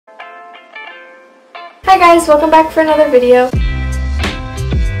Hi guys, welcome back for another video.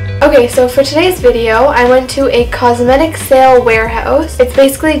 Okay, so for today's video, I went to a cosmetic sale warehouse. It's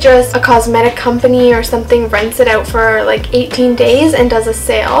basically just a cosmetic company or something rents it out for like 18 days and does a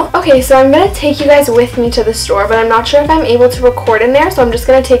sale. Okay, so I'm going to take you guys with me to the store, but I'm not sure if I'm able to record in there, so I'm just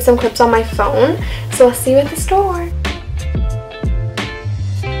going to take some clips on my phone. So I'll see you at the store.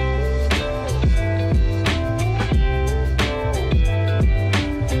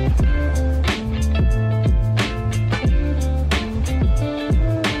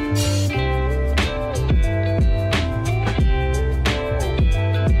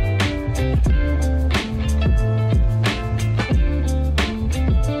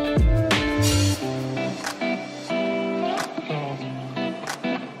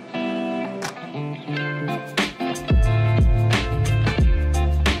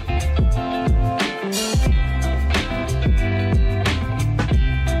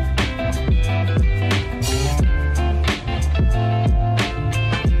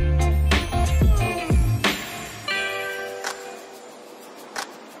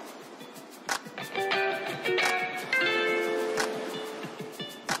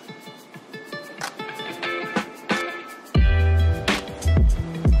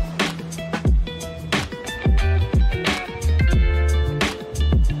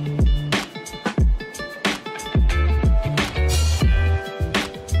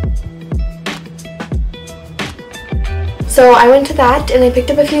 So I went to that and I picked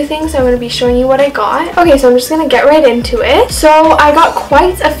up a few things, so I'm going to be showing you what I got. Okay, so I'm just going to get right into it. So I got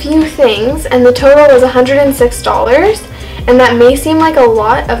quite a few things and the total was $106. And that may seem like a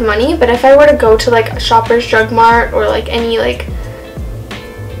lot of money, but if I were to go to like Shoppers Drug Mart or like any like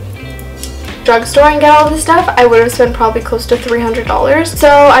drugstore and get all this stuff, I would have spent probably close to $300. So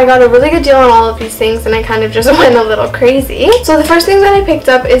I got a really good deal on all of these things and I kind of just went a little crazy. So the first thing that I picked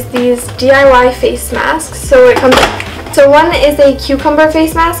up is these DIY face masks. So one is a cucumber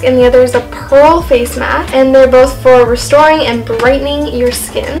face mask and the other is a pearl face mask, and they're both for restoring and brightening your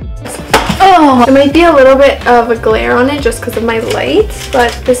skin. Oh, there might be a little bit of a glare on it just because of my light,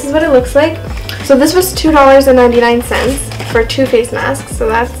 but this is what it looks like. So this was $2.99 for 2 face masks, so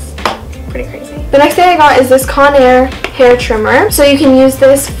that's pretty crazy. The next thing I got is this Conair hair trimmer. So you can use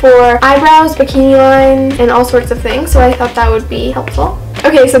this for eyebrows, bikini line, and all sorts of things, so I thought that would be helpful.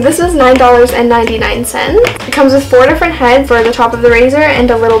 Okay, so this was $9.99. It comes with 4 different heads for the top of the razor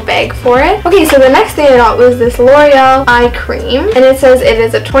and a little bag for it. Okay, so the next thing I got was this L'Oreal eye cream, and it says it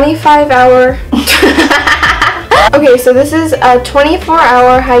is a 25-hour... Okay, so this is a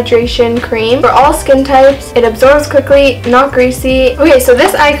 24-hour hydration cream for all skin types. It absorbs quickly, not greasy. Okay, so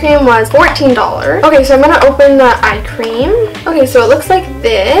this eye cream was $14. Okay, so I'm going to open the eye cream. Okay, so it looks like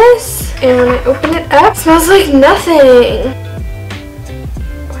this, and when I open it up, it smells like nothing.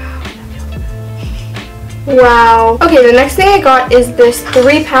 Wow. Okay, the next thing I got is this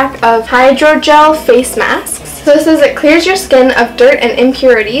 3-pack of hydrogel face masks. So this says it clears your skin of dirt and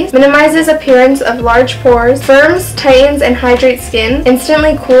impurities, minimizes appearance of large pores, firms, tightens, and hydrates skin,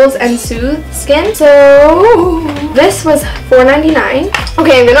 instantly cools and soothes skin. So this was $4.99.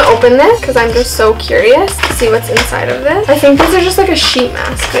 Okay, I'm gonna open this because I'm just so curious to see what's inside of this. I think these are just like a sheet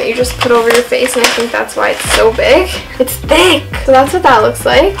mask that you just put over your face, and I think that's why it's so big. It's thick. So that's what that looks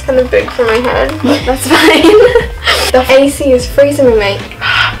like. It's kind of big for my head, but that's fine. The AC is freezing me, mate.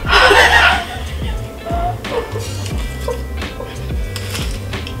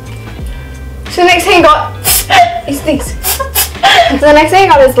 So the next thing I got is these. So the next thing I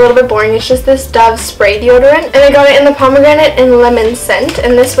got is a little bit boring. It's just this Dove spray deodorant, and I got it in the pomegranate and lemon scent,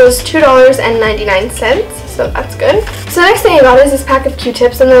 and this was $2.99. So that's good. So the next thing I got is this pack of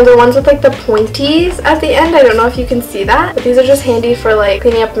Q-tips, and they're the ones with like the pointies at the end. I don't know if you can see that, but these are just handy for like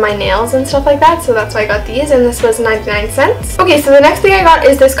cleaning up my nails and stuff like that, so that's why I got these, and this was 99 cents. Okay, so the next thing I got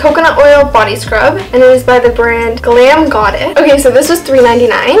is this coconut oil body scrub, and it is by the brand Glam Got It. Okay, so this was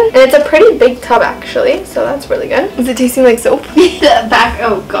 $3.99, and it's a pretty big tub actually, so that's really good. Is it tasting like soap? The back,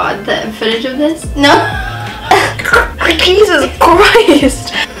 oh god, the footage of this? No. Jesus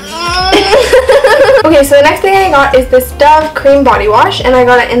Christ. Okay, so the next thing I got is this Dove cream body wash, and I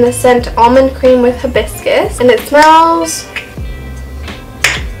got it in the scent almond cream with hibiscus, and it smells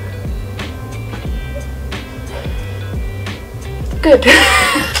good.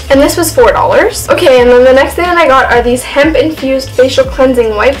 And this was $4. Okay, and then the next thing that I got are these hemp infused facial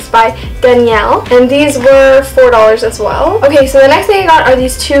cleansing wipes by Danielle, and these were $4 as well. Okay, so the next thing I got are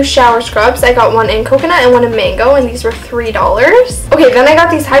these two shower scrubs. I got one in coconut and one in mango, and these were $3. Okay, then I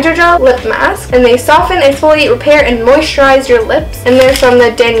got these hydrogel lip masks, and they soften, exfoliate, repair, and moisturize your lips, and they're from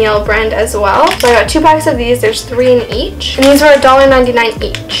the Danielle brand as well. So I got 2 packs of these. There's 3 in each, and these were $1.99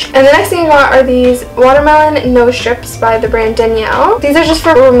 each. And the next thing I got are these watermelon nose strips by the brand Danielle. These are just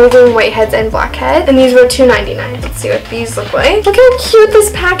for removing whiteheads and blackheads, and these were $2.99. Let's see what these look like. Look how cute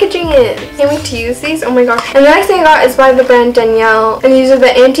this packaging is. Can't wait to use these. Oh my gosh. And the next thing I got is by the brand Danielle, and these are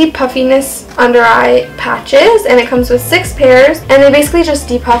the anti-puffiness under eye patches, and it comes with 6 pairs, and they basically just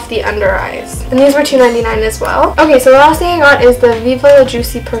depuff the under eyes. And these were $2.99 as well. Okay, so the last thing I got is the Viva La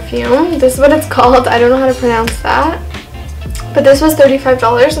Juicy perfume. This is what it's called. I don't know how to pronounce that. But this was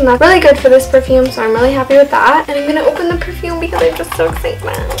 $35, and that's really good for this perfume, so I'm really happy with that. And I'm going to open the perfume because I'm just so excited.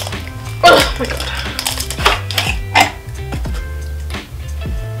 Oh my god.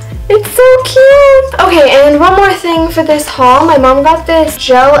 It's so cute! Okay, and one more thing for this haul. My mom got this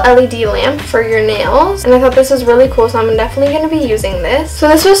gel LED lamp for your nails, and I thought this was really cool, so I'm definitely going to be using this. So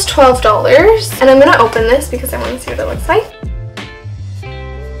this was $12, and I'm going to open this because I want to see what it looks like.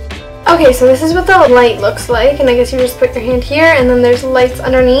 Okay, so this is what the light looks like, and I guess you just put your hand here, and then there's lights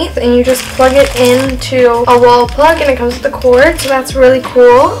underneath, and you just plug it into a wall plug, and it comes with the cord, so that's really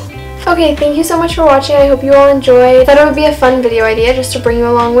cool. Okay, thank you so much for watching. I hope you all enjoyed. I thought it would be a fun video idea just to bring you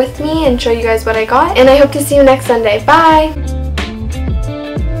along with me and show you guys what I got, and I hope to see you next Sunday. Bye!